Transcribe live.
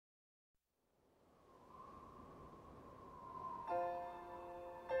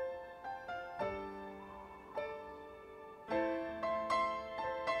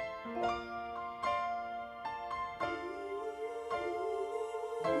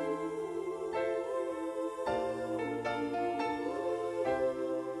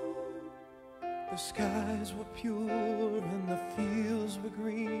The skies were pure and the fields were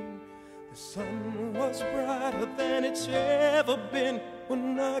green. The sun was brighter than it's ever been.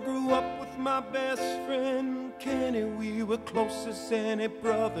 When I grew up with my best friend Kenny, we were close as any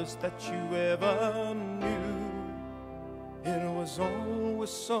brothers that you ever knew. It was always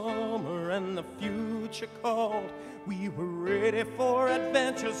summer and the future called. We were ready for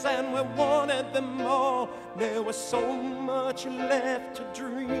adventures and we wanted them all. There was so much left to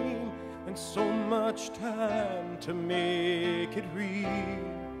dream and so much time to make it real.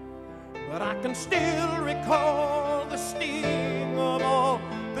 But I can still recall the sting of all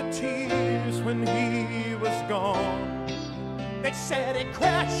the tears when he was gone. They said he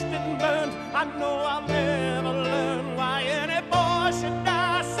crashed and burned. I know I'll never learn why any boy should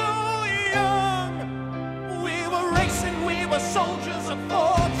die so young. We were racing, we were soldiers of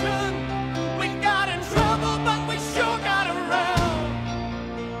fortune. We got in trouble, but we sure got around.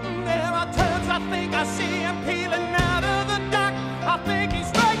 There are times I think I see him peeling out of the dock. I think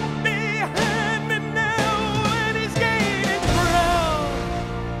he's right behind me now, and he's gaining ground.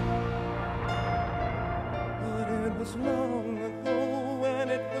 But it was long ago, and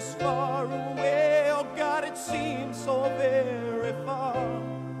it was far away. Oh God, it seems so very far.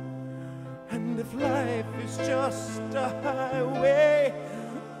 And if life is just a highway,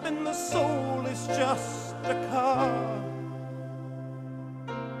 then the soul is just a car.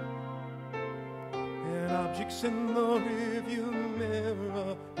 And objects in the rearview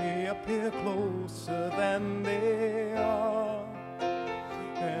mirror may appear closer than they are.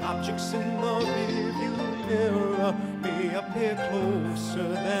 And objects in the rearview mirror may appear closer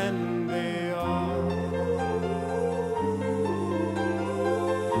than they are.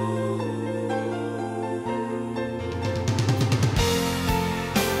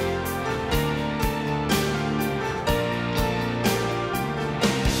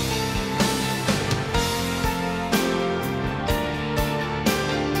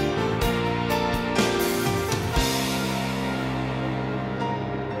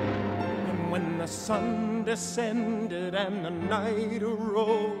 The sun descended and the night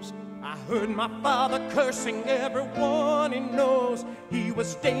arose. I heard my father cursing everyone he knows. He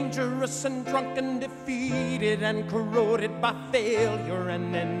was dangerous and drunk and defeated and corroded by failure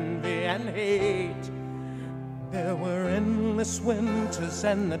and envy and hate. There were endless winters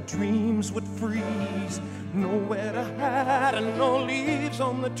and the dreams would freeze. Nowhere to hide and no leaves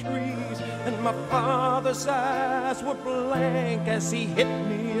on the trees. And my father's eyes were blank as he hit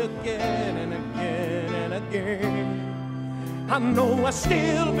me again and again and again. I know I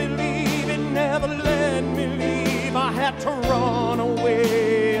still believe he never let me leave. I had to run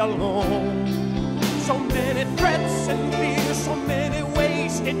away alone. So many threats and fears, so many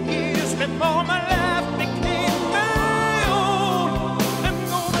wasted years before my life became my own. And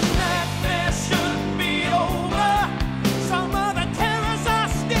though the nightmare should be over, some of the terrors are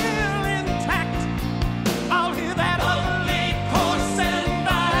still intact. I'll hear that ugly, coarse and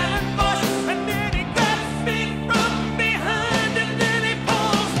violent voice, and then he grabs me from behind and then he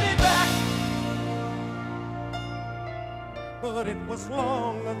pulls me back. But it was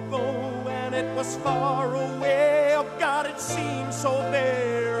long ago and it was far away. Oh God, it seems so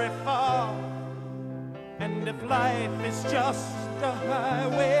very far. And if life is just a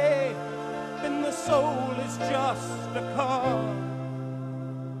highway, then the soul is just a car.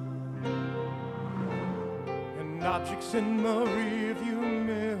 And objects in the rearview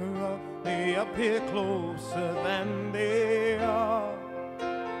mirror may appear closer than they are.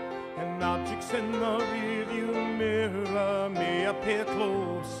 And objects in the rearview mirror may appear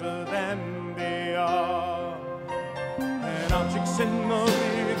closer than they are. And objects in the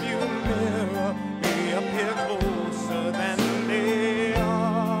rearview mirror may appear closer than they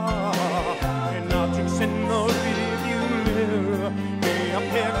are. And objects in the rearview mirror may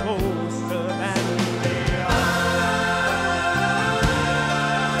appear closer than they are.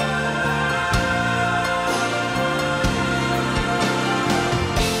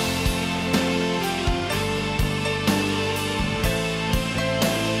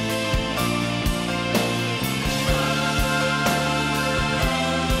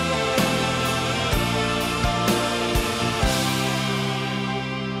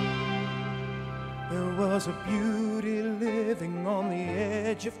 There was a beauty living on the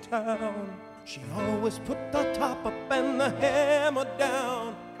edge of town. She always put the top up and the hammer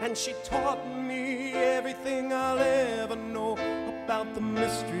down. And she taught me everything I'll ever know about the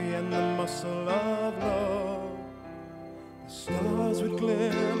mystery and the muscle of love. The stars would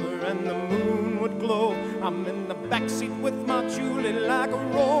glimmer and the moon would glow. I'm in the backseat with my Julie like a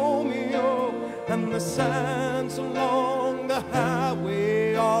Romeo. And the signs along the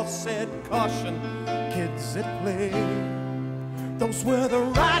highway all said caution, kids at play. Those were the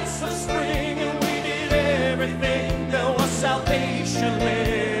rites of spring, and we did everything. There was salvation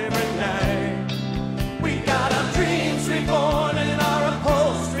every night. We got our dreams reborn and our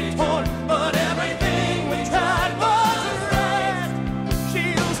upholstery torn, but everything we tried wasn't right. She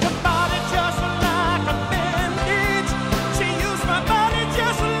used her body just like a bandage. She used my body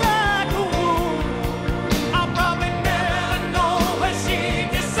just like a wound. I'll probably never know where she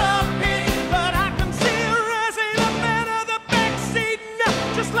disappeared, but I can see her rising up out of the backseat now,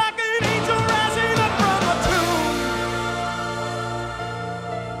 just like an angel rising up from a tomb.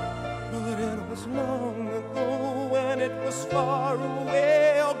 But it was long ago, and it was far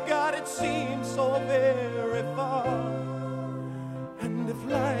away. Oh God, it seems so very far. And if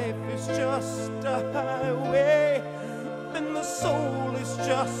life is just a highway, then the soul is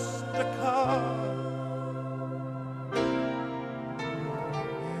just a car.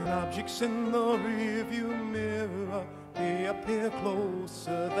 And objects in the rearview mirror, they appear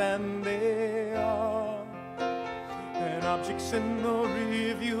closer than they are. And objects in the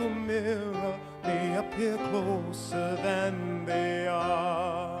rearview mirror, they appear closer than they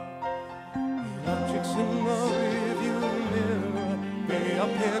are. And objects in the rearview mirror, they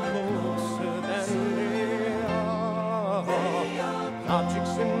appear closer than they are.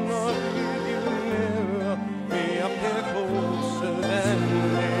 Objects in the rearview mirror, they appear closer than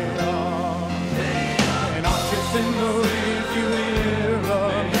they are. And objects in the rearview mirror,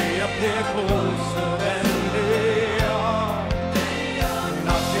 they appear closer than they are. And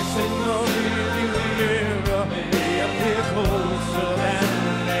objects in the rearview mirror, they appear closer than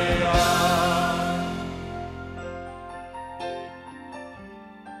they are.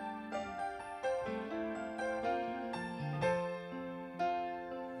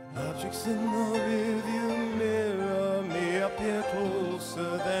 Objects in the rearview mirror may appear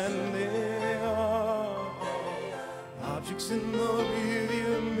closer than they are. Objects in the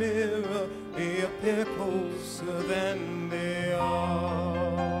rearview mirror may appear closer than